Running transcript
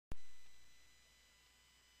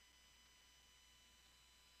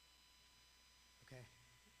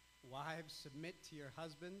Wives, submit to your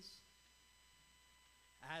husbands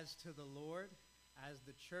as to the Lord. As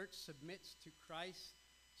the church submits to Christ,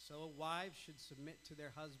 so wives should submit to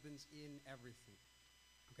their husbands in everything.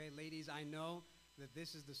 Okay, ladies, I know that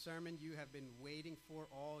this is the sermon you have been waiting for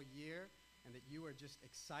all year and that you are just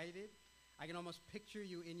excited. I can almost picture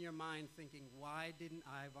you in your mind thinking, why didn't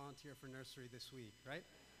I volunteer for nursery this week, right?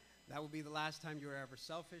 That will be the last time you were ever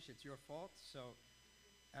selfish. It's your fault. So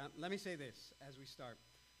let me say this as we start.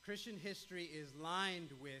 Christian history is lined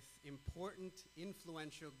with important,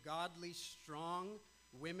 influential, godly, strong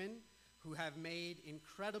women who have made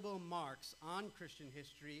incredible marks on Christian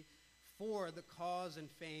history for the cause and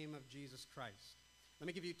fame of Jesus Christ. Let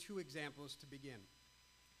me give you two examples to begin.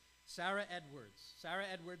 Sarah Edwards. Sarah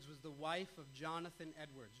Edwards was the wife of Jonathan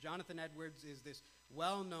Edwards. Jonathan Edwards is this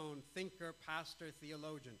well-known thinker, pastor,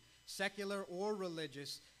 theologian. Secular or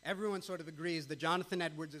religious, everyone sort of agrees that Jonathan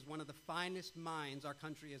Edwards is one of the finest minds our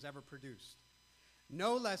country has ever produced.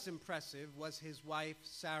 No less impressive was his wife,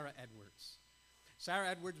 Sarah Edwards. Sarah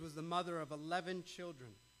Edwards was the mother of 11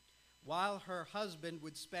 children. While her husband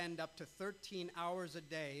would spend up to 13 hours a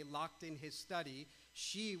day locked in his study,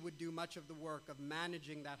 she would do much of the work of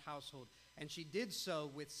managing that household. And she did so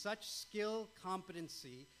with such skill,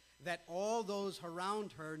 competency, that all those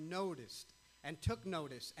around her noticed and took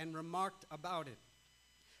notice and remarked about it.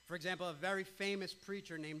 For example, a very famous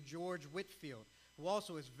preacher named George Whitefield, who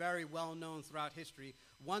also is very well known throughout history,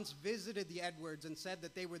 once visited the Edwards and said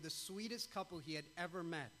that they were the sweetest couple he had ever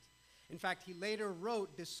met. In fact, he later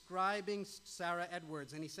wrote describing Sarah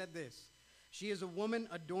Edwards, and he said this: "She is a woman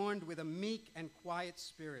adorned with a meek and quiet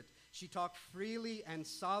spirit. She talked freely and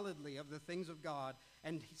solidly of the things of God,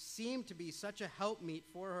 and seemed to be such a helpmeet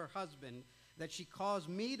for her husband that she caused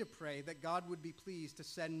me to pray that God would be pleased to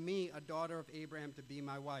send me a daughter of Abraham to be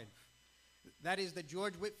my wife." That is, that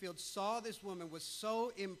George Whitefield saw this woman, was so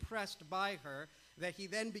impressed by her, that he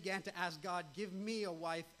then began to ask God, give me a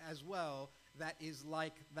wife as well that is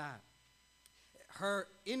like that. Her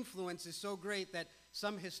influence is so great that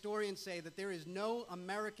some historians say that there is no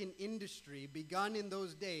American industry begun in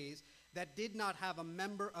those days that did not have a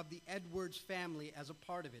member of the Edwards family as a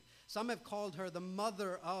part of it. Some have called her the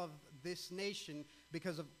mother of this nation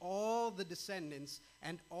because of all the descendants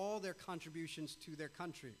and all their contributions to their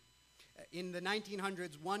country. In the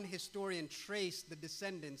 1900s, one historian traced the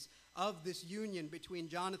descendants of this union between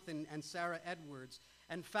Jonathan and Sarah Edwards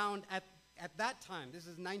and found at that time, this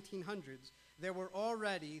is 1900s, there were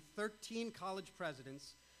already 13 college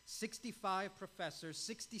presidents, 65 professors,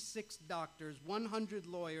 66 doctors, 100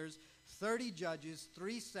 lawyers, 30 judges,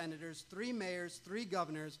 3 senators, 3 mayors, 3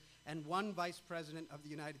 governors, and 1 vice president of the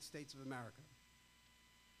United States of America.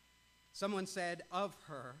 Someone said of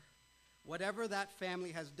her, whatever that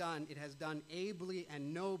family has done, it has done ably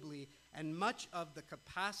and nobly, and much of the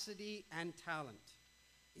capacity and talent,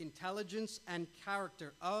 intelligence and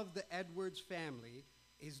character of the Edwards family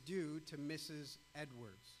is due to Mrs.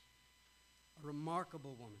 Edwards, a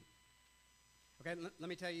remarkable woman. Okay, let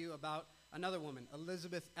me tell you about another woman,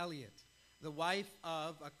 Elizabeth Elliot, the wife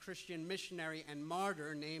of a Christian missionary and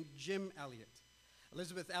martyr named Jim Elliot.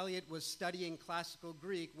 Elizabeth Elliot was studying classical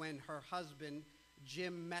Greek when her husband,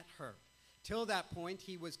 Jim, met her. Till that point,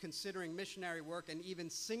 he was considering missionary work and even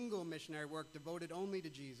single missionary work devoted only to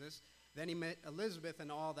Jesus. Then he met Elizabeth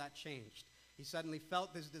and all that changed. He suddenly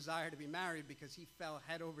felt this desire to be married because he fell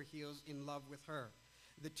head over heels in love with her.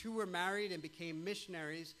 The two were married and became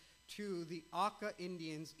missionaries to the Auca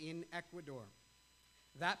Indians in Ecuador.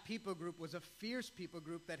 That people group was a fierce people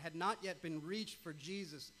group that had not yet been reached for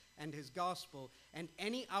Jesus and his gospel, and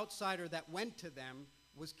any outsider that went to them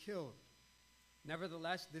was killed.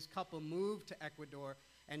 Nevertheless, this couple moved to Ecuador,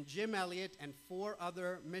 and Jim Elliot and 4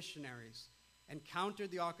 other missionaries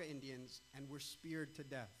encountered the Auca Indians and were speared to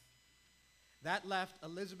death. That left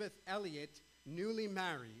Elizabeth Elliot, newly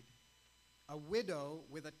married, a widow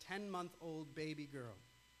with a 10-month-old baby girl.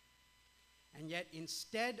 And yet,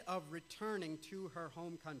 instead of returning to her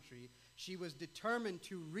home country, she was determined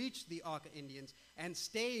to reach the Auca Indians and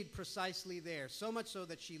stayed precisely there, so much so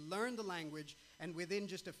that she learned the language and within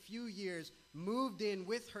just a few years moved in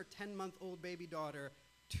with her 10-month-old baby daughter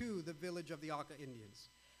to the village of the Auca Indians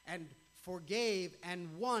and forgave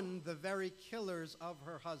and won the very killers of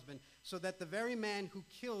her husband, so that the very man who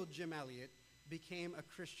killed Jim Elliot became a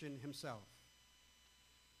Christian himself.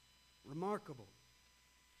 Remarkable.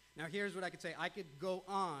 Now here's what I could say. I could go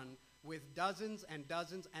on with dozens and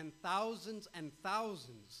dozens and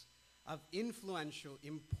thousands of influential,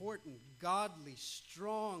 important, godly,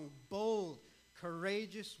 strong, bold,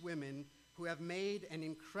 courageous women who have made an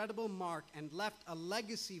incredible mark and left a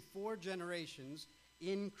legacy for generations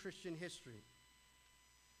in Christian history.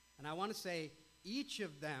 And I want to say each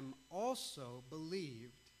of them also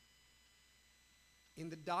believed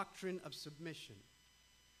in the doctrine of submission,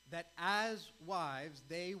 that as wives,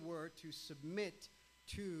 they were to submit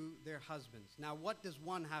to their husbands. Now, what does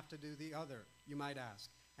one have to do the other, you might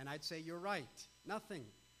ask? And I'd say you're right, nothing,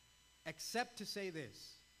 except to say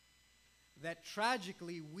this, that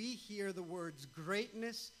tragically we hear the words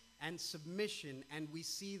greatness and submission and we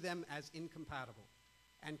see them as incompatible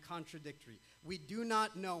and contradictory. We do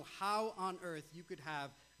not know how on earth you could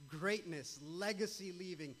have greatness, legacy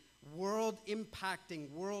leaving, world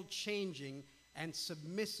impacting, world changing, and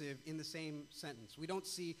submissive in the same sentence. We don't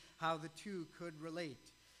see how the two could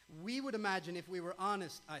relate. We would imagine, if we were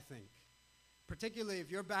honest, I think, particularly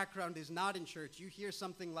if your background is not in church, you hear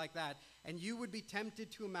something like that, and you would be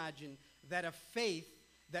tempted to imagine that a faith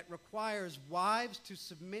that requires wives to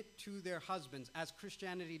submit to their husbands, as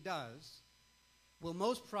Christianity does, will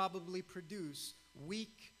most probably produce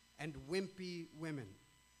weak and wimpy women.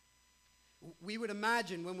 We would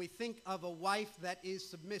imagine, when we think of a wife that is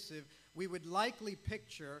submissive, we would likely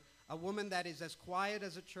picture a woman that is as quiet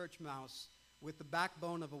as a church mouse with the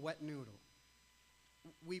backbone of a wet noodle.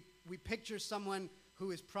 We picture someone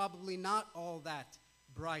who is probably not all that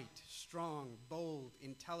bright, strong, bold,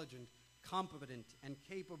 intelligent, competent, and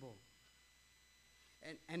capable.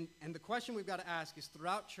 And the question we've got to ask is,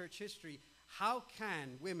 throughout church history, how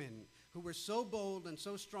can women who were so bold and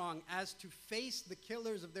so strong as to face the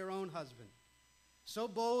killers of their own husband, so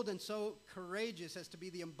bold and so courageous as to be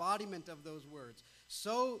the embodiment of those words,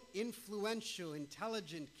 so influential,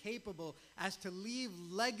 intelligent, capable as to leave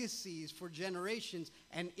legacies for generations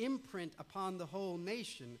and imprint upon the whole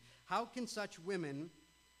nation, how can such women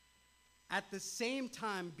at the same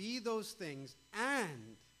time be those things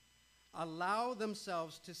and allow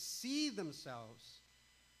themselves to see themselves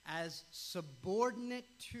as subordinate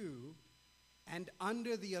to and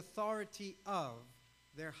under the authority of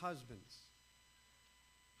their husbands?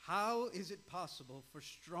 How is it possible for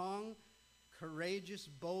strong, courageous,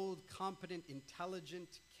 bold, competent,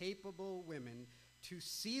 intelligent, capable women to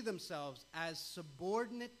see themselves as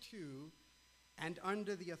subordinate to and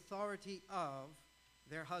under the authority of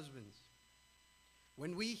their husbands?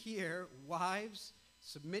 When we hear, wives,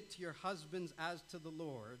 submit to your husbands as to the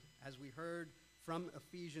Lord, as we heard from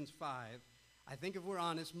Ephesians 5, I think if we're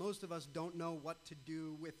honest, most of us don't know what to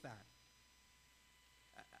do with that.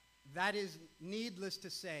 That is, needless to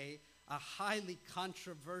say, a highly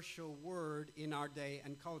controversial word in our day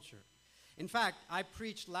and culture. In fact, I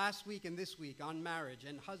preached last week and this week on marriage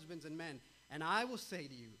and husbands and men, and I will say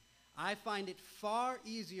to you, I find it far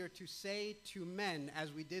easier to say to men,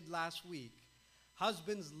 as we did last week,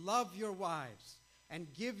 husbands, love your wives and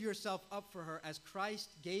give yourself up for her as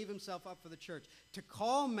Christ gave himself up for the church. To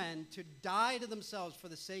call men to die to themselves for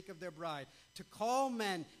the sake of their bride. To call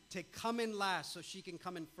men to come in last so she can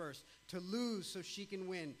come in first. To lose so she can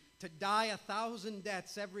win. To die 1,000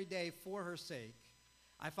 deaths every day for her sake.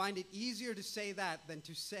 I find it easier to say that than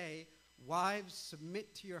to say, wives,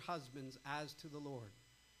 submit to your husbands as to the Lord.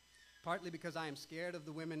 Partly because I am scared of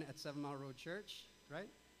the women at 7 Mile Road Church, right?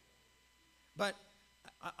 But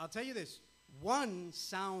I'll tell you this. One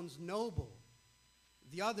sounds noble.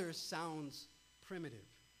 The other sounds primitive.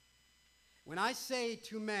 When I say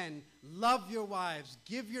to men, love your wives,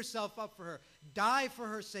 give yourself up for her, die for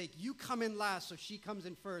her sake, you come in last so she comes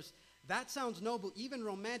in first, that sounds noble, even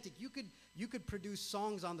romantic. You could produce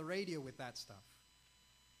songs on the radio with that stuff.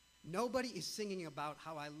 Nobody is singing about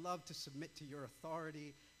how I love to submit to your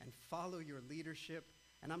authority and follow your leadership,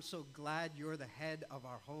 and I'm so glad you're the head of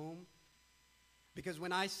our home. Because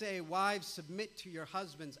when I say, wives, submit to your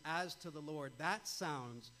husbands as to the Lord, that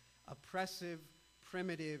sounds oppressive,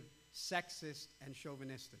 primitive, sexist, and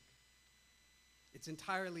chauvinistic. It's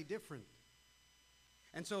entirely different.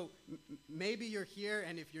 And so maybe you're here,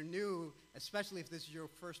 and if you're new, especially if this is your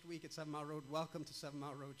first week at 7 Mile Road, welcome to 7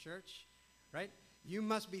 Mile Road Church, right? You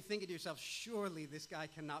must be thinking to yourself, surely this guy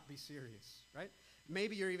cannot be serious, right?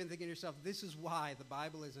 Maybe you're even thinking to yourself, this is why the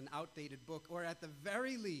Bible is an outdated book, or at the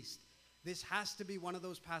very least, this has to be one of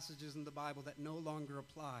those passages in the Bible that no longer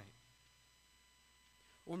apply.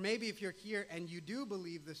 Or maybe if you're here and you do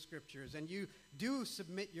believe the scriptures and you do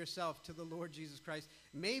submit yourself to the Lord Jesus Christ,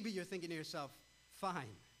 maybe you're thinking to yourself,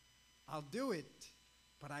 fine, I'll do it,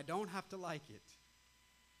 but I don't have to like it.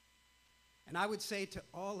 And I would say to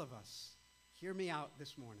all of us, hear me out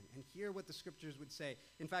this morning and hear what the scriptures would say.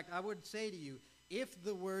 In fact, I would say to you, if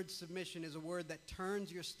the word submission is a word that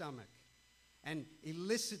turns your stomach and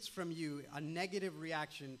elicits from you a negative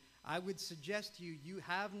reaction, I would suggest to you, you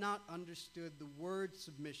have not understood the word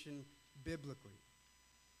submission biblically.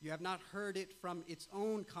 You have not heard it from its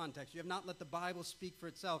own context. You have not let the Bible speak for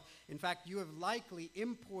itself. In fact, you have likely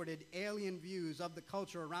imported alien views of the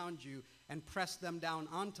culture around you and pressed them down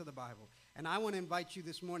onto the Bible. And I want to invite you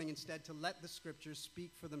this morning instead to let the scriptures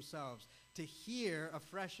speak for themselves, to hear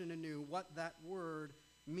afresh and anew what that word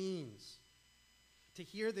means. To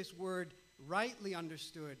hear this word rightly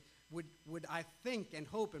understood would I think and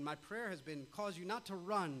hope, and my prayer has been, cause you not to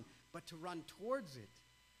run, but to run towards it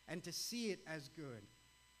and to see it as good.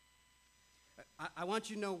 I want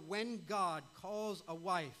you to know when God calls a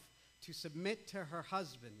wife to submit to her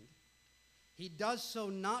husband, he does so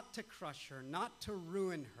not to crush her, not to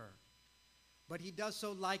ruin her, but he does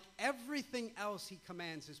so like everything else he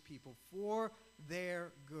commands his people for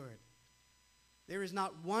their good. There is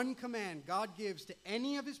not one command God gives to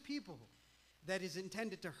any of his people that is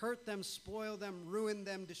intended to hurt them, spoil them, ruin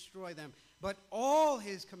them, destroy them. But all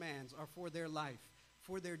his commands are for their life,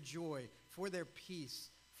 for their joy, for their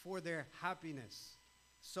peace, for their happiness.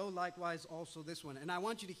 So likewise also this one. And I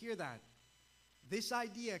want you to hear that. This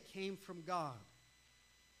idea came from God.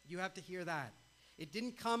 You have to hear that. It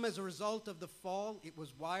didn't come as a result of the fall. It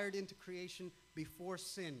was wired into creation before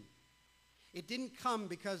sin. It didn't come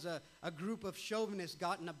because a group of chauvinists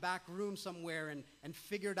got in a back room somewhere and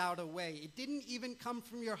figured out a way. It didn't even come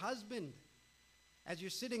from your husband. As you're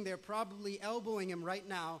sitting there probably elbowing him right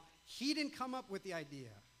now, he didn't come up with the idea.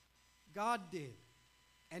 God did.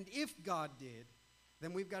 And if God did,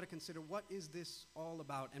 then we've got to consider what is this all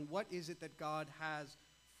about and what is it that God has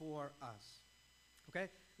for us. Okay?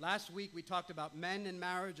 Last week we talked about men in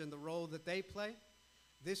marriage and the role that they play.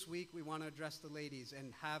 This week we want to address the ladies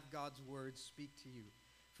and have God's word speak to you.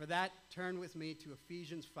 For that, turn with me to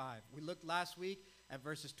Ephesians 5. We looked last week at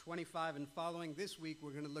verses 25 and following. This week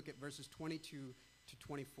we're going to look at verses 22 to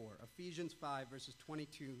 24. Ephesians 5, verses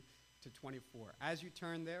 22 to 24. As you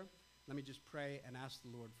turn there, let me just pray and ask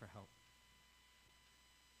the Lord for help.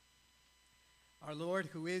 Our Lord,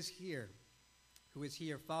 who is here,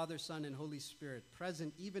 Father, Son, and Holy Spirit,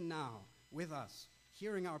 present even now with us,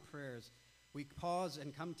 hearing our prayers, we pause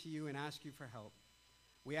and come to you and ask you for help.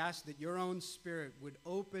 We ask that your own Spirit would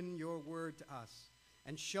open your word to us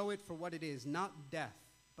and show it for what it is, not death,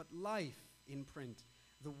 but life in print.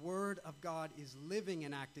 The word of God is living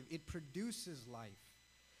and active. It produces life.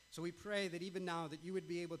 So we pray that even now that you would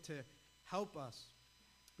be able to help us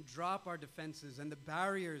drop our defenses and the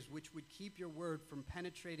barriers which would keep your word from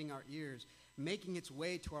penetrating our ears, making its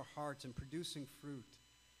way to our hearts and producing fruit.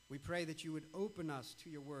 We pray that you would open us to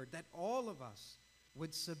your word, that all of us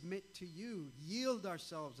would submit to you, yield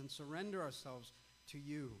ourselves and surrender ourselves to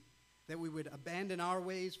you, that we would abandon our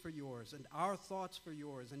ways for yours and our thoughts for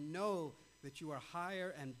yours and know that you are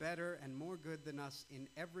higher and better and more good than us in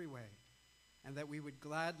every way, and that we would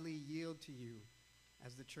gladly yield to you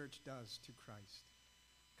as the church does to Christ.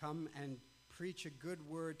 Come and preach a good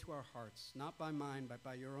word to our hearts, not by mine, but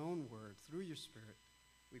by your own word, through your Spirit.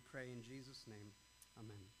 We pray in Jesus' name.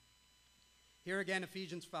 Amen. Here again,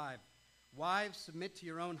 Ephesians 5. Wives, submit to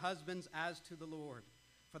your own husbands as to the Lord.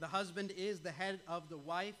 For the husband is the head of the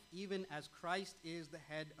wife, even as Christ is the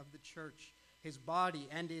head of the church, his body,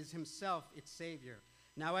 and is himself its Savior.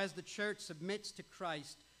 Now as the church submits to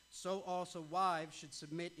Christ, so also wives should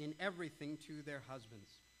submit in everything to their husbands.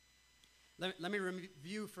 Let me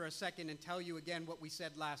review for a second and tell you again what we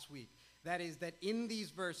said last week. That is that in these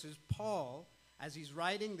verses, Paul, as he's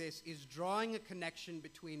writing this, is drawing a connection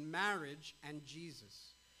between marriage and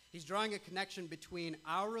Jesus. He's drawing a connection between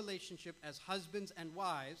our relationship as husbands and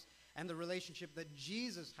wives and the relationship that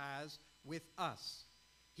Jesus has with us.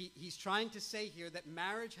 He's trying to say here that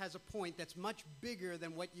marriage has a point that's much bigger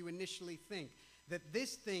than what you initially think. That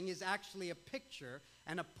this thing is actually a picture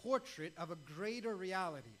and a portrait of a greater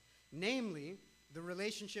reality. Namely, the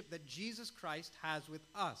relationship that Jesus Christ has with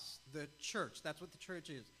us, the church. That's what the church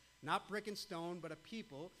is. Not brick and stone, but a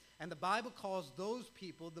people. And the Bible calls those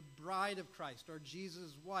people the bride of Christ, or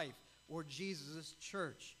Jesus' wife, or Jesus'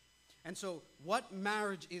 church. And so what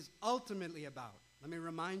marriage is ultimately about, let me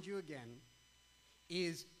remind you again,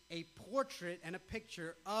 is a portrait and a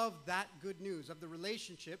picture of that good news, of the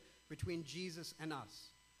relationship between Jesus and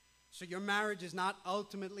us. So your marriage is not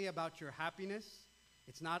ultimately about your happiness.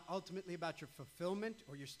 It's not ultimately about your fulfillment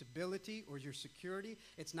or your stability or your security.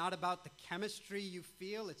 It's not about the chemistry you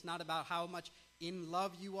feel. It's not about how much in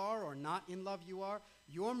love you are or not in love you are.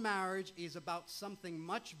 Your marriage is about something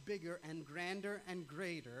much bigger and grander and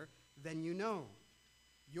greater than you know.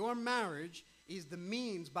 Your marriage is the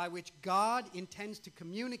means by which God intends to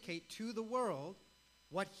communicate to the world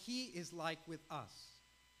what he is like with us.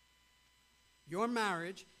 Your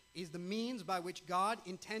marriage is the means by which God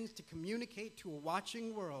intends to communicate to a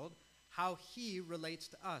watching world how he relates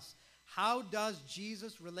to us. How does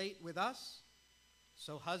Jesus relate with us?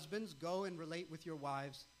 So husbands, go and relate with your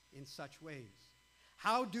wives in such ways.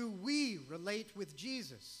 How do we relate with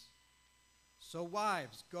Jesus? So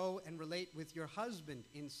wives, go and relate with your husband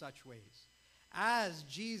in such ways. As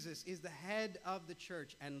Jesus is the head of the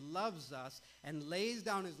church and loves us and lays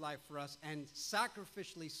down his life for us and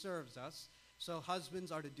sacrificially serves us, so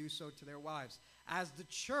husbands are to do so to their wives. As the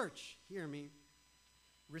church, hear me,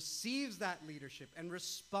 receives that leadership and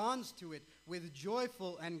responds to it with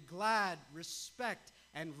joyful and glad respect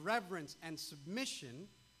and reverence and submission,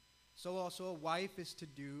 so also a wife is to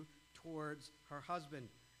do towards her husband.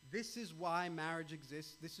 This is why marriage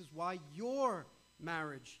exists. This is why your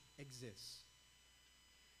marriage exists.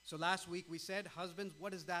 So last week we said, husbands,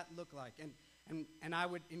 what does that look like? And I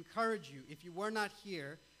would encourage you, if you were not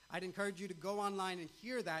here, I'd encourage you to go online and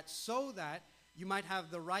hear that so that you might have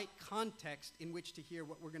the right context in which to hear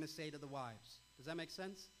what we're going to say to the wives. Does that make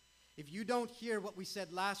sense? If you don't hear what we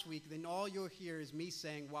said last week, then all you'll hear is me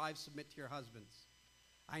saying, wives, submit to your husbands.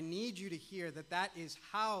 I need you to hear that that is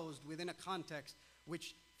housed within a context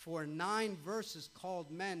which for 9 verses called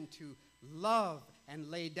men to love and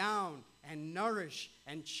lay down and nourish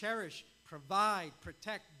and cherish, provide,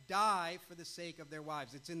 protect, die for the sake of their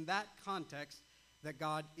wives. It's in that context that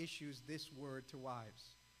God issues this word to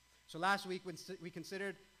wives. So last week when we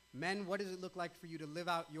considered, men, what does it look like for you to live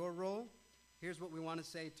out your role? Here's what we want to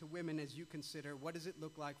say to women as you consider, what does it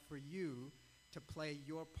look like for you to play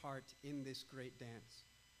your part in this great dance?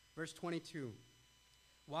 Verse 22,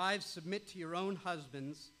 wives, submit to your own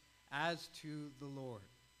husbands as to the Lord.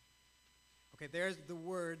 Okay, there's the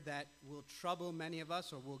word that will trouble many of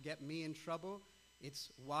us or will get me in trouble.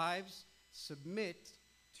 It's wives, submit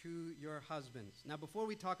to your husbands. Now, before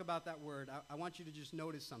we talk about that word, I want you to just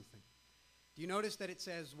notice something. Do you notice that it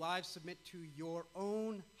says, wives, submit to your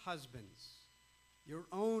own husbands? Your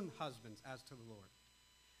own husbands as to the Lord.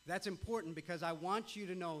 That's important because I want you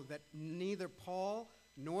to know that neither Paul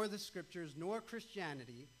nor the scriptures nor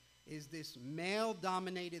Christianity is this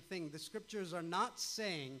male-dominated thing. The scriptures are not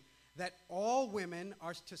saying that all women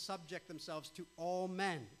are to subject themselves to all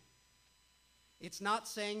men. It's not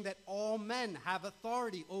saying that all men have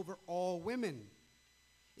authority over all women.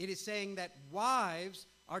 It is saying that wives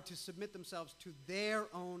are to submit themselves to their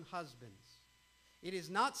own husbands. It is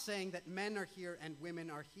not saying that men are here and women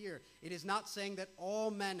are here. It is not saying that all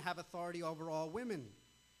men have authority over all women.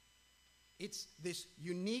 It's this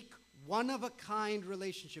unique, one-of-a-kind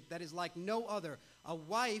relationship that is like no other. A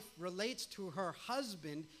wife relates to her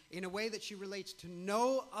husband in a way that she relates to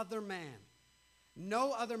no other man.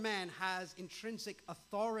 No other man has intrinsic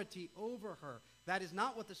authority over her. That is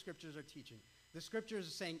not what the scriptures are teaching. The scriptures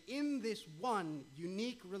are saying in this one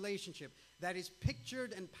unique relationship that is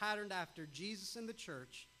pictured and patterned after Jesus and the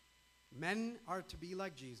church, men are to be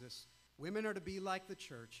like Jesus, women are to be like the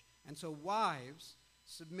church, and so wives,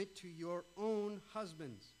 submit to your own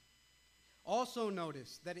husbands. Also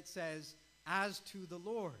notice that it says, as to the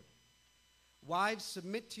Lord. Wives,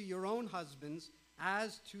 submit to your own husbands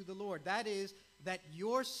as to the Lord. That is, that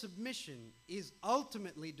your submission is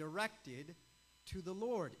ultimately directed to the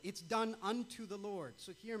Lord. It's done unto the Lord.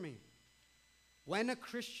 So hear me. When a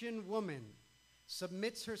Christian woman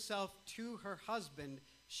submits herself to her husband,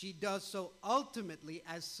 she does so ultimately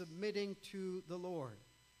as submitting to the Lord.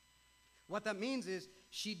 What that means is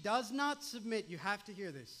she does not submit, you have to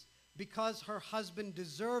hear this, because her husband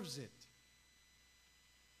deserves it.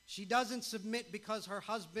 She doesn't submit because her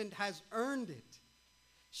husband has earned it.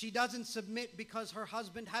 She doesn't submit because her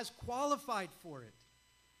husband has qualified for it.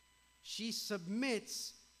 She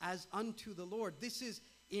submits as unto the Lord. This is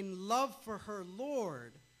in love for her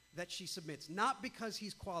Lord that she submits, not because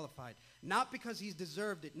he's qualified, not because he's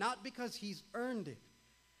deserved it, not because he's earned it.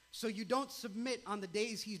 So you don't submit on the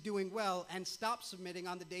days he's doing well and stop submitting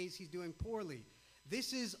on the days he's doing poorly.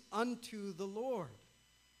 This is unto the Lord.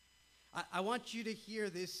 I want you to hear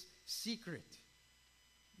this secret.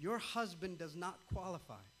 Your husband does not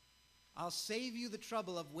qualify. I'll save you the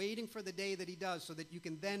trouble of waiting for the day that he does so that you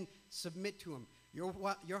can then submit to him.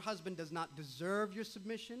 Your husband does not deserve your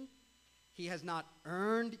submission. He has not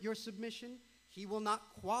earned your submission. He will not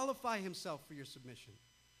qualify himself for your submission.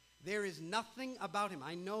 There is nothing about him.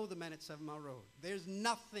 I know the men at 7 Mile Road. There's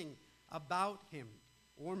nothing about him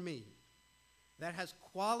or me that has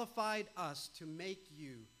qualified us to make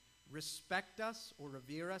you respect us or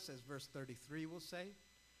revere us, as verse 33 will say,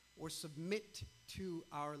 or submit to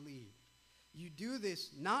our lead. You do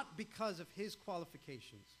this not because of his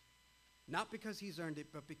qualifications, not because he's earned it,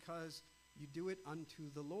 but because you do it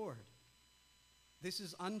unto the Lord. This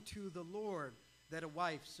is unto the Lord that a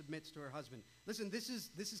wife submits to her husband. Listen, this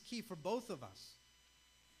is key for both of us.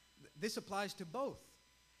 This applies to both.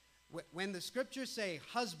 When the scriptures say,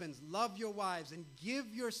 husbands, love your wives and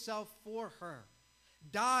give yourself for her,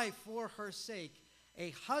 die for her sake,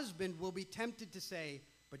 a husband will be tempted to say,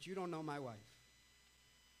 but you don't know my wife.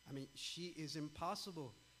 I mean, she is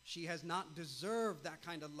impossible. She has not deserved that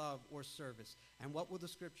kind of love or service. And what will the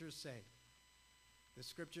scriptures say? The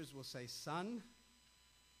scriptures will say, son,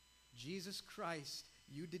 Jesus Christ,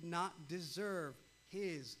 you did not deserve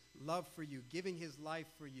his love for you, giving his life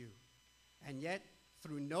for you. And yet,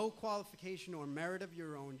 through no qualification or merit of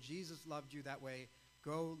your own, Jesus loved you that way.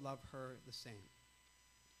 Go love her the same.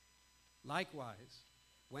 Likewise,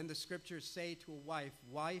 when the scriptures say to a wife,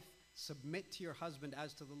 wife, submit to your husband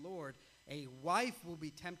as to the Lord, a wife will be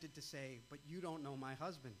tempted to say, but you don't know my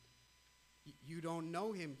husband. You don't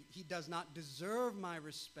know him. He does not deserve my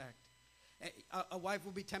respect. A wife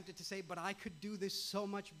will be tempted to say, but I could do this so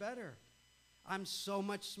much better. I'm so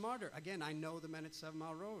much smarter. Again, I know the men at 7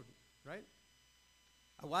 Mile Road, right?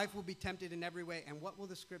 A wife will be tempted in every way. And what will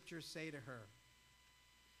the scriptures say to her?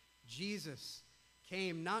 Jesus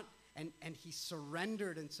came not, and he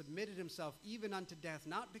surrendered and submitted himself even unto death,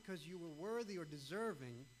 not because you were worthy or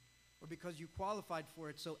deserving, or because you qualified for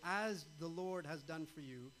it. So as the Lord has done for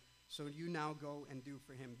you, so you now go and do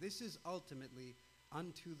for him. This is ultimately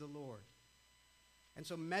unto the Lord. And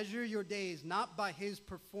so measure your days not by his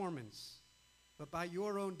performance, but by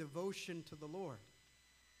your own devotion to the Lord.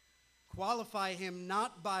 Qualify him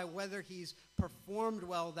not by whether he's performed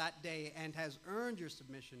well that day and has earned your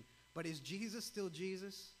submission, but is Jesus still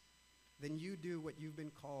Jesus? Then you do what you've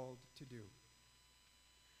been called to do.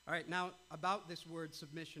 All right, now about this word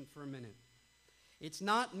submission for a minute. It's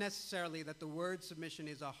not necessarily that the word submission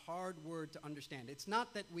is a hard word to understand. It's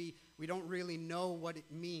not that we don't really know what it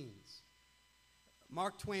means.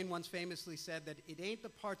 Mark Twain once famously said that it ain't the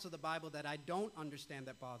parts of the Bible that I don't understand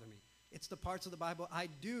that bother me. It's the parts of the Bible I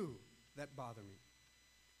do that bother me.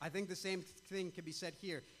 I think the same thing can be said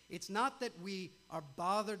here. It's not that we are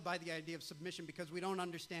bothered by the idea of submission because we don't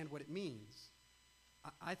understand what it means.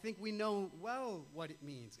 I think we know well what it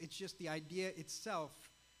means. It's just the idea itself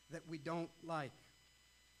that we don't like.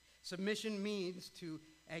 Submission means to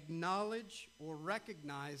acknowledge or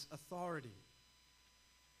recognize authority.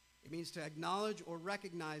 It means to acknowledge or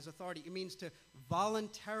recognize authority. It means to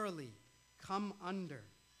voluntarily come under.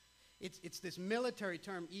 It's this military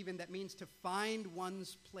term even that means to find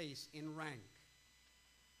one's place in rank.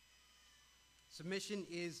 Submission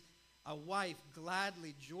is a wife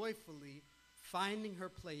gladly, joyfully finding her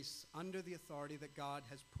place under the authority that God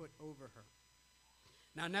has put over her.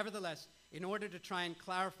 Now, nevertheless, in order to try and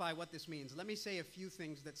clarify what this means, let me say a few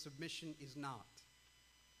things that submission is not.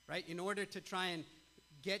 Right? In order to try and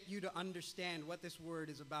get you to understand what this word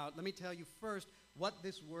is about, let me tell you first what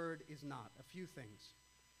this word is not. A few things.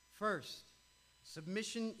 First,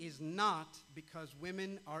 submission is not because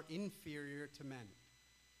women are inferior to men.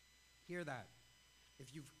 Hear that.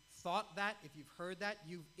 If you've thought that, if you've heard that,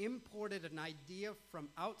 you've imported an idea from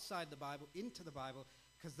outside the Bible into the Bible,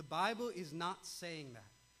 because the Bible is not saying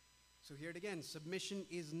that. So hear it again. Submission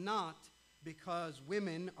is not because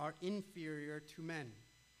women are inferior to men.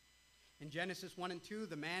 In Genesis 1 and 2,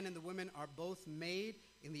 the man and the woman are both made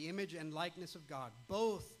in the image and likeness of God,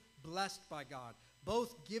 both blessed by God,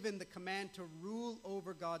 both given the command to rule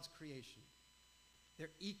over God's creation.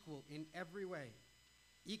 They're equal in every way.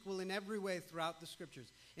 Equal in every way throughout the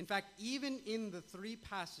scriptures. In fact, even in the 3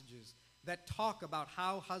 passages that talk about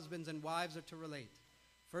how husbands and wives are to relate,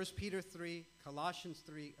 1 Peter 3, Colossians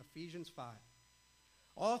 3, Ephesians 5,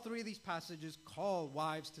 all 3 of these passages call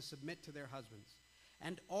wives to submit to their husbands.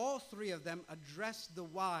 And all 3 of them address the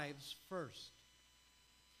wives first.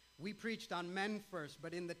 We preached on men first,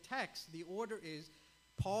 but in the text, the order is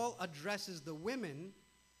Paul addresses the women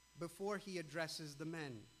before he addresses the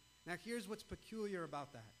men. Now, here's what's peculiar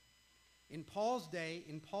about that. In Paul's day,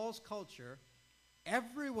 in Paul's culture,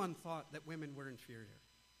 everyone thought that women were inferior.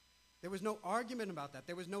 There was no argument about that.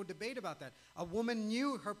 There was no debate about that. A woman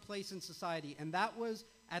knew her place in society, and that was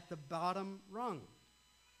at the bottom rung,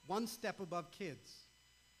 one step above kids.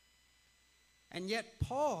 And yet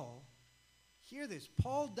Paul, hear this,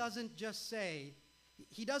 Paul doesn't just say,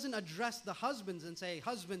 he doesn't address the husbands and say,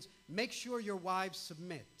 husbands, make sure your wives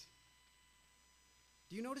submit.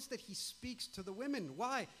 Do you notice that he speaks to the women?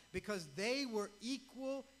 Why? Because they were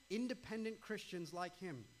equal, independent Christians like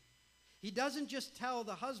him. He doesn't just tell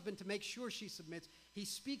the husband to make sure she submits. He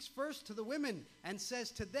speaks first to the women and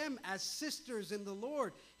says to them as sisters in the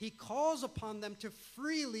Lord, he calls upon them to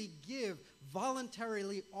freely give,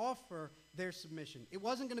 voluntarily offer their submission. It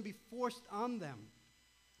wasn't going to be forced on them.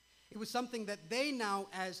 It was something that they now,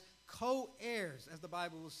 as co-heirs, as the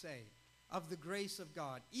Bible will say, of the grace of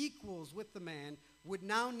God, equals with the man, would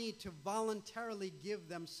now need to voluntarily give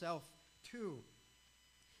themselves to.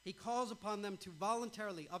 He calls upon them to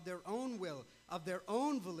voluntarily, of their own will, of their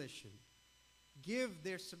own volition, give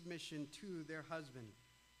their submission to their husband.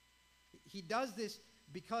 He does this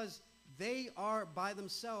because they are by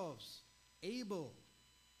themselves able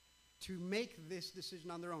to make this decision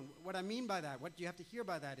on their own. What I mean by that, what you have to hear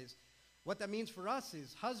by that is, what that means for us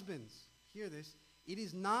is, husbands, hear this, it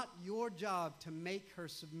is not your job to make her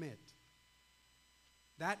submit.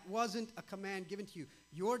 That wasn't a command given to you.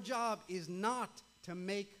 Your job is not to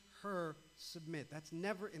make her submit. That's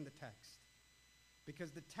never in the text.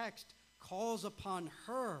 Because the text calls upon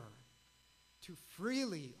her to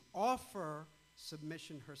freely offer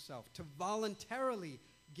submission herself, to voluntarily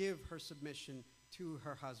give her submission to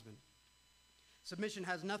her husband. Submission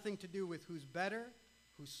has nothing to do with who's better,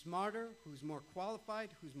 who's smarter, who's more qualified,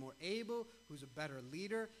 who's more able, who's a better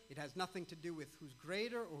leader. It has nothing to do with who's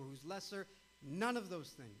greater or who's lesser. None of those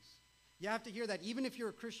things. You have to hear that even if you're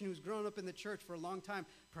a Christian who's grown up in the church for a long time,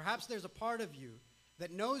 perhaps there's a part of you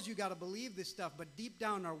that knows you got to believe this stuff, but deep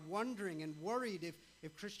down are wondering and worried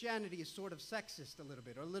if Christianity is sort of sexist a little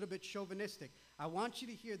bit or a little bit chauvinistic. I want you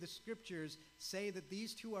to hear the scriptures say that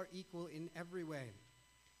these two are equal in every way.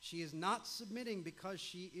 She is not submitting because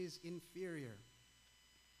she is inferior.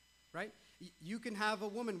 Right? You can have a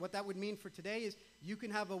woman, what that would mean for today is you can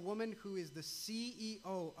have a woman who is the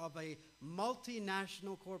CEO of a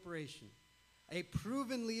multinational corporation, a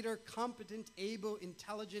proven leader, competent, able,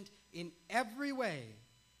 intelligent in every way,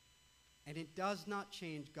 and it does not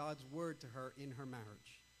change God's word to her in her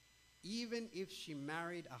marriage, even if she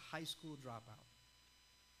married a high school dropout.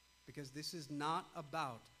 Because this is not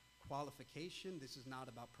about qualification, this is not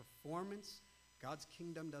about performance. God's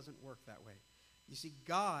kingdom doesn't work that way. You see,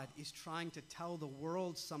 God is trying to tell the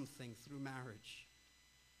world something through marriage.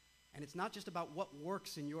 And it's not just about what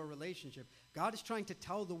works in your relationship. God is trying to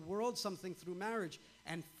tell the world something through marriage.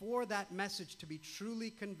 And for that message to be truly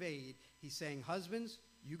conveyed, he's saying, husbands,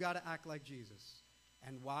 you got to act like Jesus.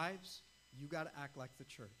 And wives, you got to act like the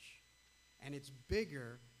church. And it's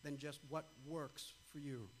bigger than just what works for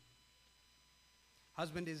you.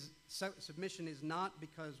 Submission is not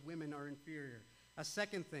because women are inferior. A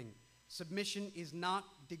second thing, submission is not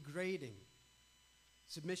degrading.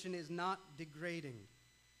 Submission is not degrading.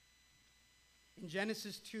 In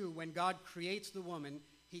Genesis 2, when God creates the woman,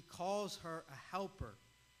 he calls her a helper.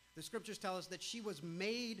 The scriptures tell us that she was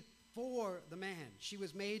made for the man. She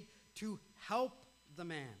was made to help the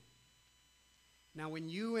man. Now, when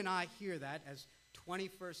you and I hear that as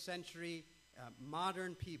 21st century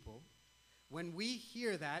modern people, when we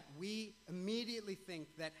hear that, we immediately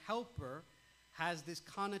think that helper has this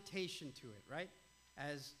connotation to it, right?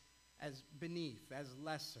 As beneath, as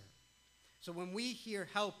lesser. So when we hear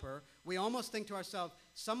helper, we almost think to ourselves,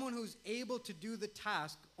 someone who's able to do the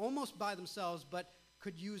task almost by themselves, but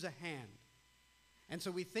could use a hand. And so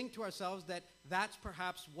we think to ourselves that that's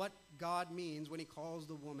perhaps what God means when he calls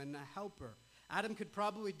the woman a helper. Adam could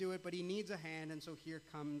probably do it, but he needs a hand, and so here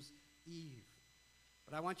comes Eve.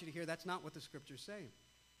 But I want you to hear that's not what the scriptures say.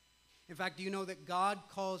 In fact, do you know that God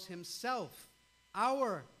calls himself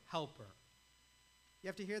our helper? You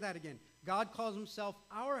have to hear that again. God calls himself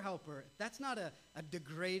our helper. That's not a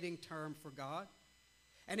degrading term for God.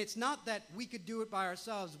 And it's not that we could do it by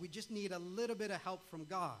ourselves. We just need a little bit of help from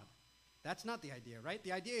God. That's not the idea, right?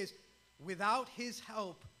 The idea is without his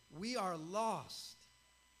help, we are lost.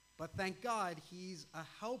 But thank God he's a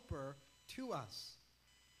helper to us.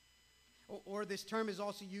 Or this term is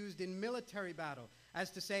also used in military battle,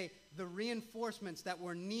 as to say the reinforcements that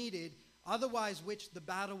were needed, otherwise which the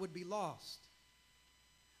battle would be lost.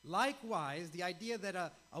 Likewise, the idea that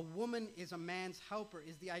a woman is a man's helper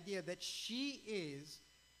is the idea that she is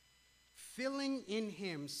filling in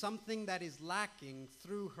him something that is lacking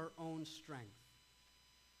through her own strength.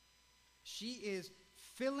 She is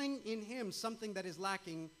filling in him something that is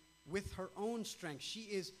lacking with her own strength. She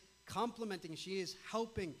is complementing, she is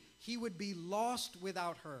helping. He would be lost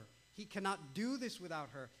without her. He cannot do this without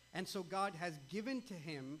her. And so God has given to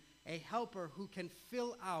him a helper who can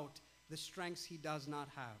fill out the strengths he does not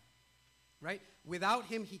have. Right? Without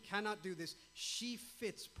him, he cannot do this. She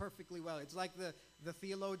fits perfectly well. It's like the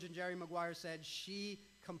theologian Jerry Maguire said, she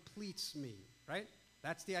completes me. Right?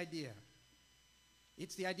 That's the idea.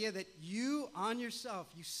 It's the idea that you on yourself,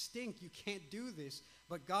 you stink, you can't do this,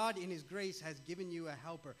 but God in his grace has given you a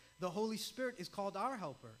helper. The Holy Spirit is called our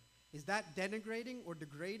helper. Is that denigrating or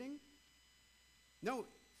degrading? No,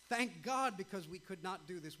 thank God, because we could not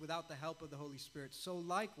do this without the help of the Holy Spirit. So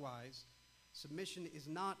likewise, Submission is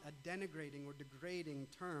not a denigrating or degrading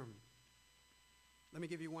term. Let me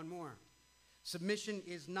give you one more. Submission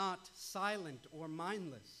is not silent or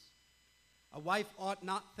mindless. A wife ought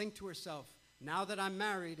not think to herself, now that I'm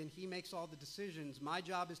married and he makes all the decisions, my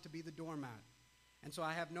job is to be the doormat. And so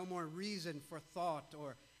I have no more reason for thought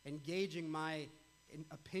or engaging my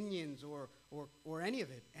opinions or any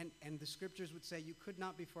of it. And the scriptures would say you could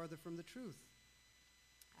not be farther from the truth.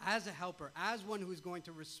 As a helper, as one who is going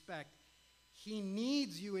to respect, he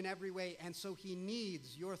needs you in every way, and so he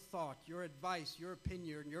needs your thought, your advice, your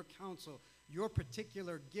opinion, your counsel, your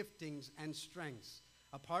particular giftings and strengths,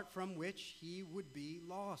 apart from which he would be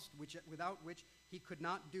lost, without which he could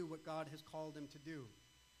not do what God has called him to do.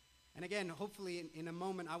 And again, hopefully in a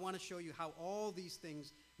moment, I want to show you how all these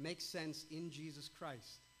things make sense in Jesus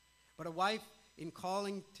Christ. But a wife, in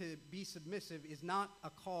calling to be submissive, is not a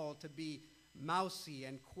call to be mousy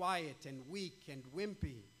and quiet and weak and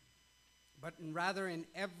wimpy, but rather in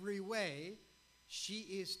every way, she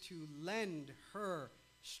is to lend her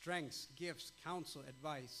strengths, gifts, counsel,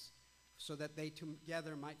 advice, so that they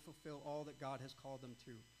together might fulfill all that God has called them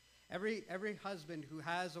to. Every husband who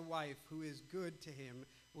has a wife who is good to him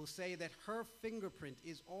will say that her fingerprint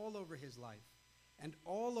is all over his life and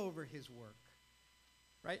all over his work,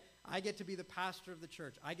 right? I get to be the pastor of the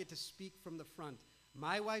church. I get to speak from the front.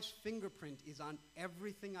 My wife's fingerprint is on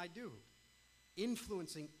everything I do,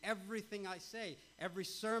 influencing everything I say, every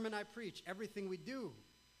sermon I preach, everything we do.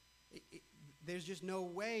 There's just no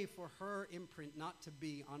way for her imprint not to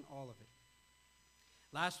be on all of it.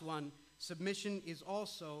 Last one, submission is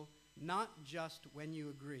also not just when you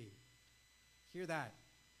agree. Hear that.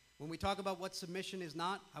 When we talk about what submission is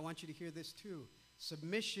not, I want you to hear this too.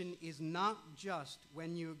 Submission is not just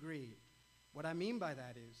when you agree. What I mean by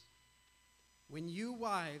that is, when you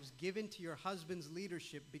wives give in to your husband's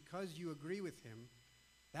leadership because you agree with him,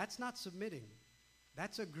 that's not submitting.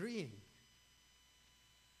 That's agreeing.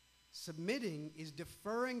 Submitting is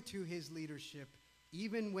deferring to his leadership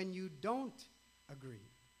even when you don't agree.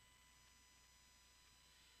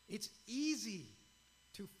 It's easy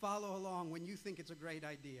to follow along when you think it's a great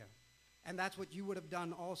idea. And that's what you would have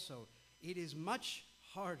done also. It is much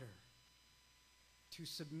harder to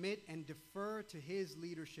submit and defer to his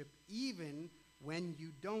leadership even when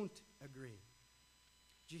you don't agree.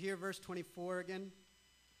 Did you hear verse 24 again?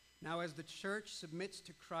 Now, as the church submits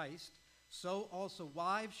to Christ, so also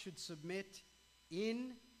wives should submit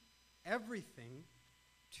in everything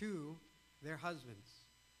to their husbands.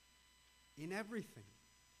 In everything.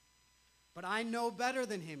 But I know better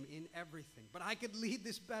than him in everything. But I could lead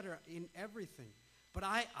this better in everything. But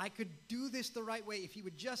I could do this the right way if he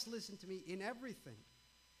would just listen to me in everything.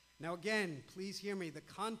 Now again, please hear me. The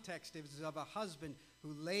context is of a husband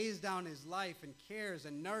who lays down his life and cares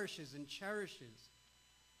and nourishes and cherishes.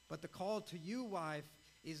 But the call to you, wife,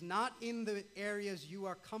 is not in the areas you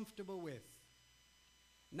are comfortable with,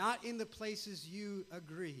 not in the places you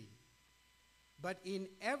agree, but in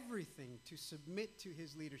everything to submit to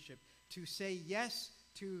his leadership, to say yes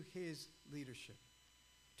to his leadership,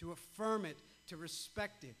 to affirm it, to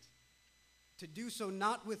respect it, to do so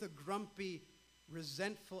not with a grumpy,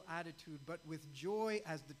 resentful attitude, but with joy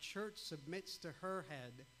as the church submits to her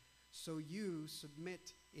head, so you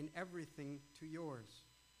submit in everything to yours.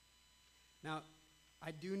 Now,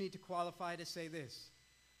 I do need to qualify to say this.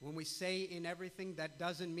 When we say in everything, that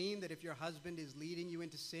doesn't mean that if your husband is leading you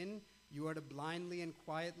into sin, you are to blindly and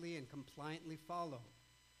quietly and compliantly follow.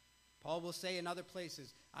 Paul will say in other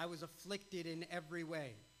places, I was afflicted in every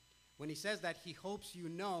way. When he says that, he hopes you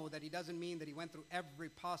know that he doesn't mean that he went through every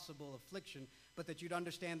possible affliction, but that you'd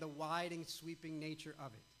understand the wide and sweeping nature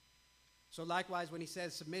of it. So likewise, when he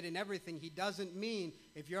says submit in everything, he doesn't mean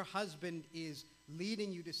if your husband is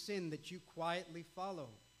leading you to sin that you quietly follow.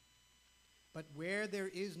 But where there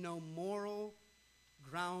is no moral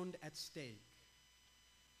ground at stake,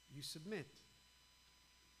 you submit.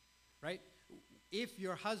 Right? If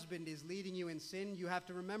your husband is leading you in sin, you have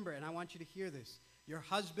to remember, and I want you to hear this, your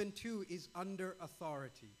husband too is under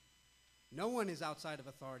authority. No one is outside of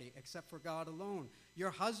authority except for God alone.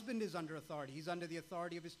 Your husband is under authority. He's under the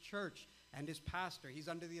authority of his church and his pastor. He's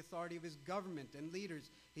under the authority of his government and leaders.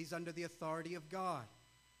 He's under the authority of God.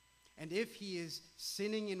 And if he is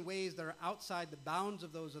sinning in ways that are outside the bounds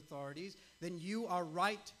of those authorities, then you are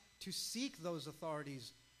right to seek those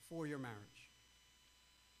authorities for your marriage.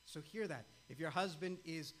 So hear that. If your husband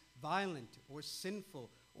is violent or sinful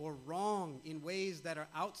or wrong in ways that are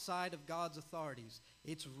outside of God's authorities,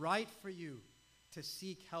 it's right for you to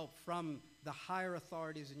seek help from the higher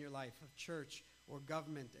authorities in your life of church or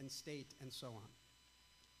government and state and so on.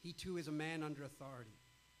 He too is a man under authority.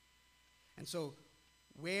 And so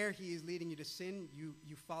Where he is leading you to sin,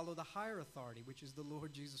 you follow the higher authority, which is the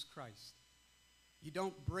Lord Jesus Christ. You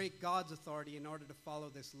don't break God's authority in order to follow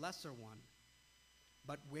this lesser one.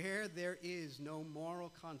 But where there is no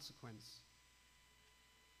moral consequence,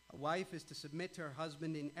 a wife is to submit to her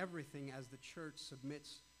husband in everything as the church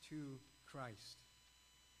submits to Christ.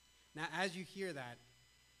 Now, as you hear that,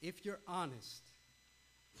 if you're honest,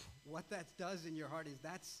 what that does in your heart is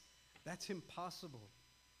that's impossible.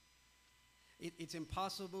 It's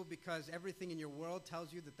impossible because everything in your world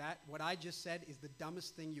tells you that what I just said is the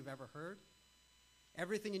dumbest thing you've ever heard.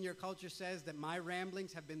 Everything in your culture says that my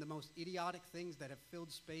ramblings have been the most idiotic things that have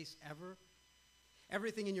filled space ever.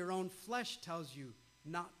 Everything in your own flesh tells you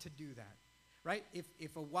not to do that, right?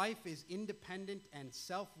 If a wife is independent and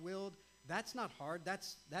self-willed, that's not hard.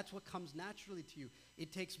 That's what comes naturally to you.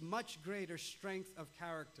 It takes much greater strength of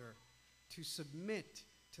character to submit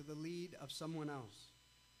to the lead of someone else.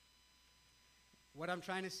 What I'm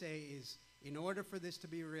trying to say is, in order for this to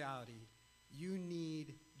be a reality, you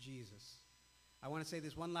need Jesus. I want to say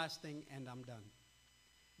this one last thing, and I'm done.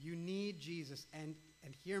 You need Jesus, and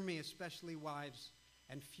hear me, especially wives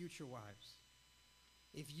and future wives.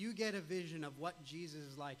 If you get a vision of what Jesus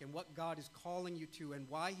is like and what God is calling you to and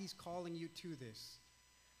why he's calling you to this,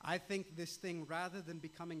 I think this thing, rather than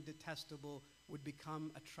becoming detestable, would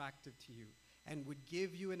become attractive to you and would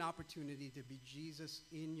give you an opportunity to be Jesus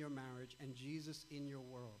in your marriage and Jesus in your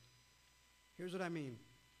world. Here's what I mean.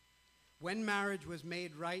 When marriage was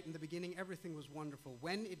made right in the beginning, everything was wonderful.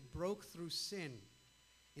 When it broke through sin,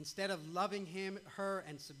 instead of loving her,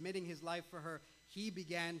 and submitting his life for her, he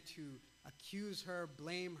began to accuse her,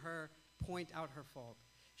 blame her, point out her fault.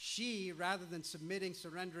 She, rather than submitting,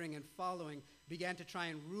 surrendering, and following, began to try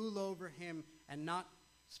and rule over him and not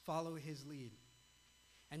follow his lead.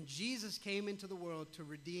 And Jesus came into the world to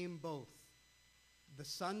redeem both the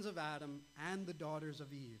sons of Adam and the daughters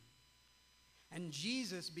of Eve. And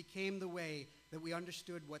Jesus became the way that we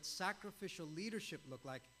understood what sacrificial leadership looked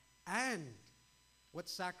like and what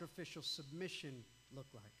sacrificial submission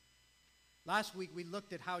looked like. Last week, we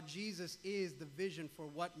looked at how Jesus is the vision for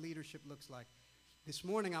what leadership looks like. This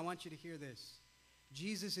morning, I want you to hear this.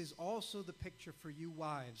 Jesus is also the picture for you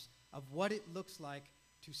wives of what it looks like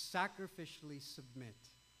to sacrificially submit.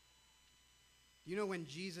 You know, when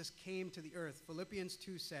Jesus came to the earth, Philippians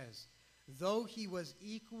 2 says, though he was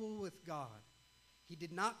equal with God, he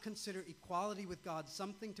did not consider equality with God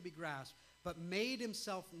something to be grasped, but made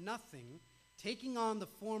himself nothing, taking on the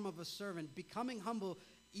form of a servant, becoming humble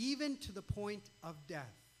even to the point of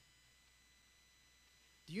death.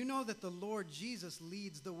 Do you know that the Lord Jesus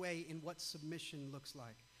leads the way in what submission looks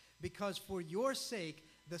like? Because for your sake,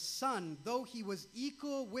 the Son, though he was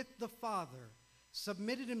equal with the Father,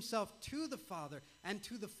 submitted himself to the Father and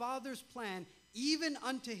to the Father's plan, even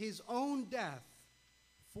unto his own death,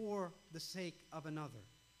 for the sake of another.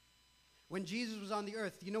 When Jesus was on the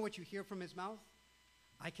earth, do you know what you hear from his mouth?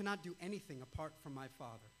 I cannot do anything apart from my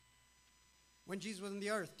Father. When Jesus was on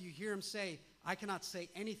the earth, do you hear him say, I cannot say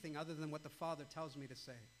anything other than what the Father tells me to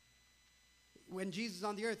say? When Jesus is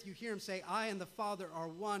on the earth, you hear him say, I and the Father are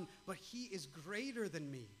one, but he is greater than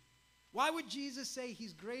me. Why would Jesus say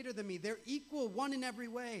he's greater than me? They're equal, one in every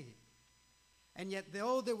way. And yet,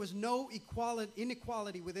 though there was no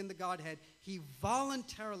inequality within the Godhead, he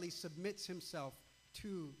voluntarily submits himself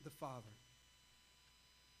to the Father.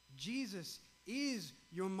 Jesus is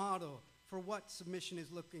your model for what submission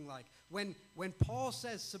is looking like. When Paul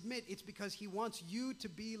says submit, it's because he wants you to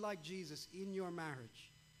be like Jesus in your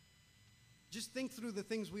marriage. Just think through the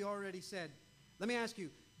things we already said. Let me ask you,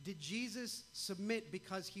 did Jesus submit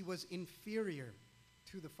because he was inferior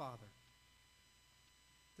to the Father?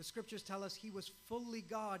 The scriptures tell us he was fully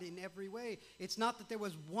God in every way. It's not that there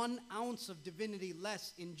was 1 ounce of divinity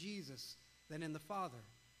less in Jesus than in the Father.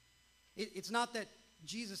 It's not that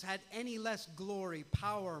Jesus had any less glory,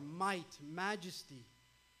 power, might, majesty.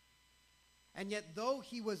 And yet, though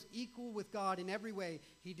he was equal with God in every way,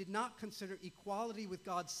 he did not consider equality with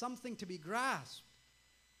God something to be grasped,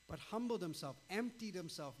 but humbled himself, emptied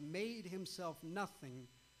himself, made himself nothing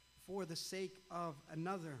for the sake of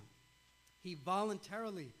another. He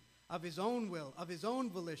voluntarily, of his own will, of his own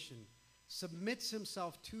volition, submits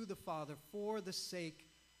himself to the Father for the sake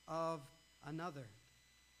of another.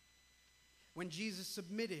 When Jesus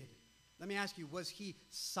submitted, let me ask you, was he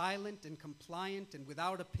silent and compliant and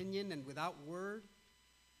without opinion and without word?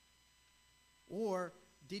 Or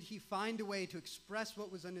did he find a way to express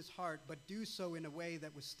what was in his heart, but do so in a way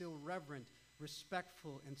that was still reverent,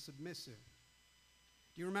 respectful, and submissive?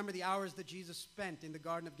 Do you remember the hours that Jesus spent in the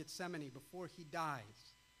Garden of Gethsemane before he dies?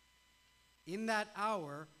 In that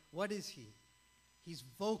hour, what is he? He's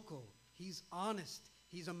vocal. He's honest.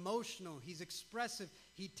 He's emotional. He's expressive.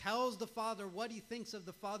 He tells the Father what he thinks of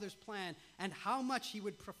the Father's plan and how much he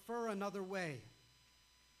would prefer another way.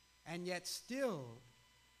 And yet still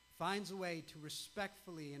finds a way to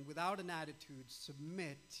respectfully and without an attitude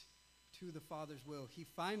submit to the Father's will. He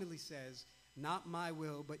finally says, "Not my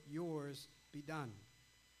will, but yours be done."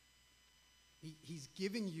 He's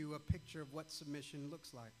giving you a picture of what submission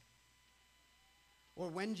looks like. Or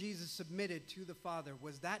when Jesus submitted to the Father,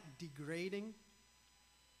 was that degrading?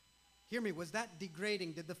 Hear me, was that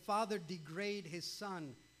degrading? Did the Father degrade his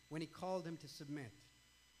Son when he called him to submit?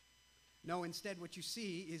 No, instead what you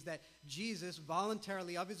see is that Jesus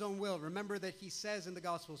voluntarily, of his own will, remember that he says in the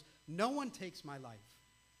Gospels, "No one takes my life.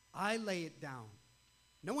 I lay it down.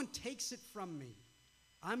 No one takes it from me.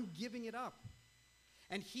 I'm giving it up."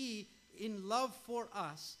 And he, in love for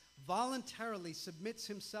us, voluntarily submits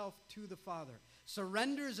himself to the Father,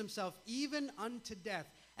 surrenders himself even unto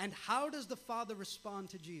death. And how does the Father respond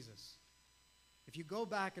to Jesus? If you go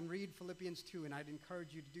back and read Philippians 2, and I'd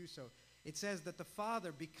encourage you to do so, it says that the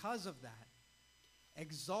Father, because of that,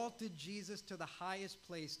 exalted Jesus to the highest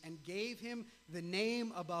place and gave him the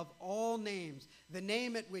name above all names, the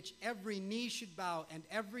name at which every knee should bow and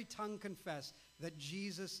every tongue confess that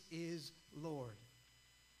Jesus is Lord.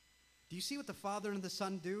 Do you see what the Father and the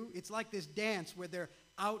Son do? It's like this dance where they're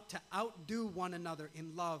out to outdo one another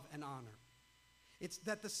in love and honor. It's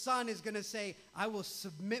that the Son is going to say, "I will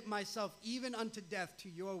submit myself even unto death to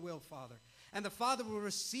your will, Father." And the Father will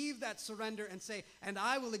receive that surrender and say, "And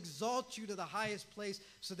I will exalt you to the highest place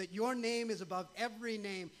so that your name is above every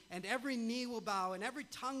name, and every knee will bow, and every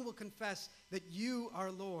tongue will confess that you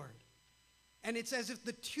are Lord." And it's as if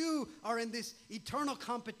the two are in this eternal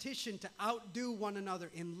competition to outdo one another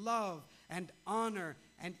in love and honor,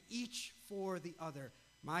 and each for the other.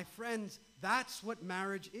 My friends, that's what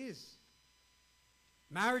marriage is.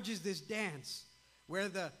 Marriage is this dance where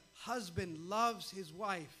the husband loves his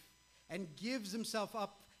wife and gives himself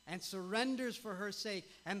up and surrenders for her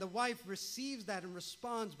sake, and the wife receives that and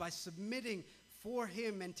responds by submitting for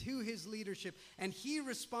him and to his leadership, and he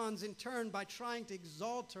responds in turn by trying to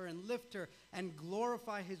exalt her and lift her and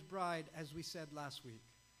glorify his bride, as we said last week.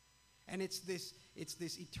 And it's this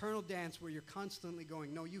eternal dance where you're constantly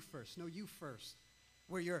going, "No, you first, no, you first,"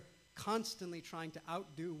 where you're constantly trying to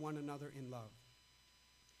outdo one another in love.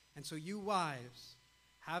 And so you wives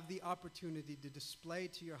have the opportunity to display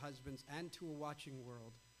to your husbands and to a watching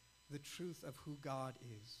world the truth of who God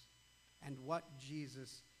is and what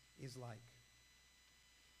Jesus is like.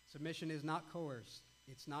 Submission is not coerced.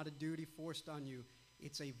 It's not a duty forced on you.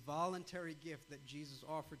 It's a voluntary gift that Jesus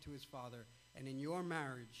offered to his Father. And in your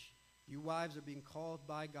marriage, you wives are being called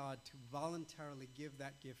by God to voluntarily give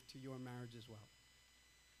that gift to your marriage as well,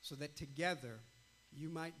 so that together you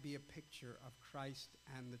might be a picture of Christ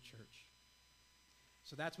and the church.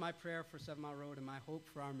 So that's my prayer for 7 Mile Road, and my hope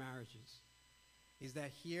for our marriages is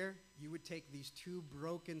that here you would take these two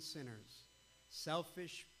broken sinners,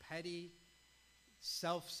 selfish, petty,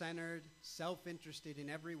 self-centered, self-interested in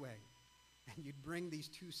every way, and you'd bring these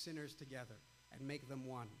two sinners together and make them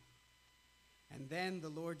one. And then the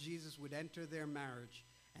Lord Jesus would enter their marriage,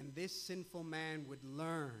 and this sinful man would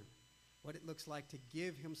learn what it looks like to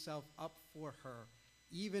give himself up for her,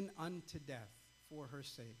 even unto death for her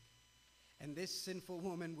sake. And this sinful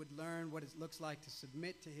woman would learn what it looks like to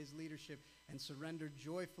submit to his leadership and surrender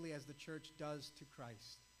joyfully as the church does to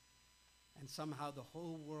Christ. And somehow the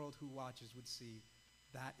whole world who watches would see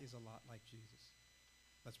that is a lot like Jesus.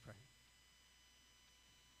 Let's pray.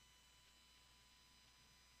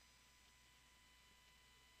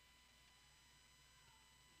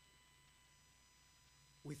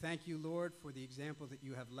 We thank you, Lord, for the example that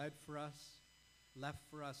you have left for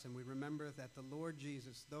us, and we remember that the Lord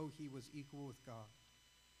Jesus, though he was equal with God,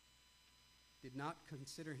 did not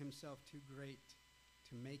consider himself too great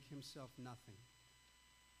to make himself nothing,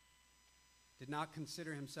 did not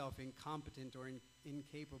consider himself incompetent or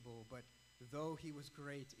incapable, but though he was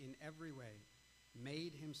great in every way,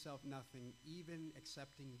 made himself nothing, even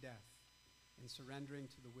accepting death and surrendering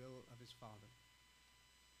to the will of his Father.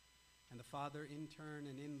 And the Father, in turn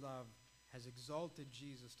and in love, has exalted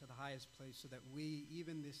Jesus to the highest place so that we,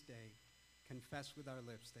 even this day, confess with our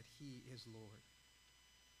lips that he is Lord.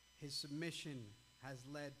 His submission has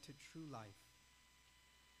led to true life.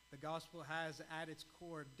 The gospel has at its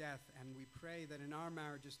core death, and we pray that in our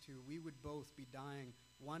marriages too, we would both be dying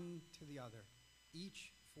one to the other,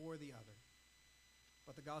 each for the other.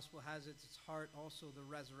 But the gospel has at its heart also the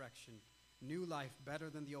resurrection, new life better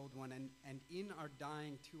than the old one, and in our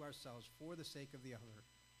dying to ourselves for the sake of the other,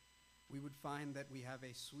 we would find that we have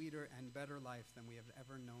a sweeter and better life than we have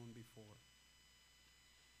ever known before.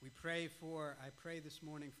 I pray this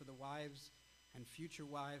morning for the wives and future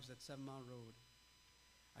wives at 7 Mile Road.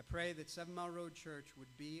 I pray that 7 Mile Road Church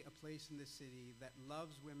would be a place in this city that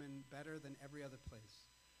loves women better than every other place.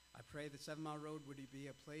 I pray that 7 Mile Road would be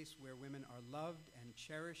a place where women are loved and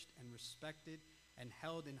cherished and respected and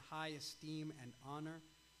held in high esteem and honor,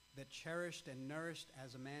 that cherished and nourished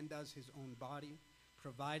as a man does his own body,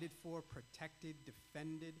 provided for, protected,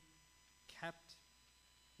 defended, kept.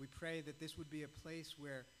 We pray that this would be a place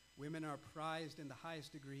where women are prized in the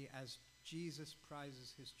highest degree as Jesus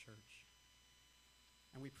prizes his church.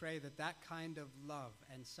 And we pray that that kind of love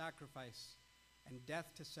and sacrifice and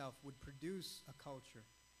death to self would produce a culture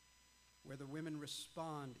where the women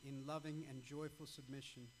respond in loving and joyful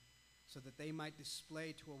submission so that they might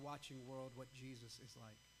display to a watching world what Jesus is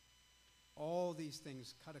like. All these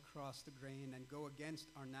things cut across the grain and go against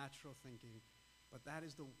our natural thinking, but that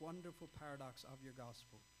is the wonderful paradox of your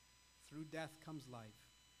gospel. Through death comes life.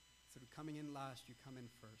 Through coming in last, you come in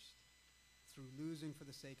first. Through losing for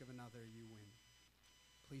the sake of another, you win.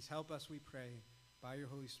 Please help us, we pray, by your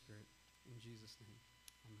Holy Spirit. In Jesus' name.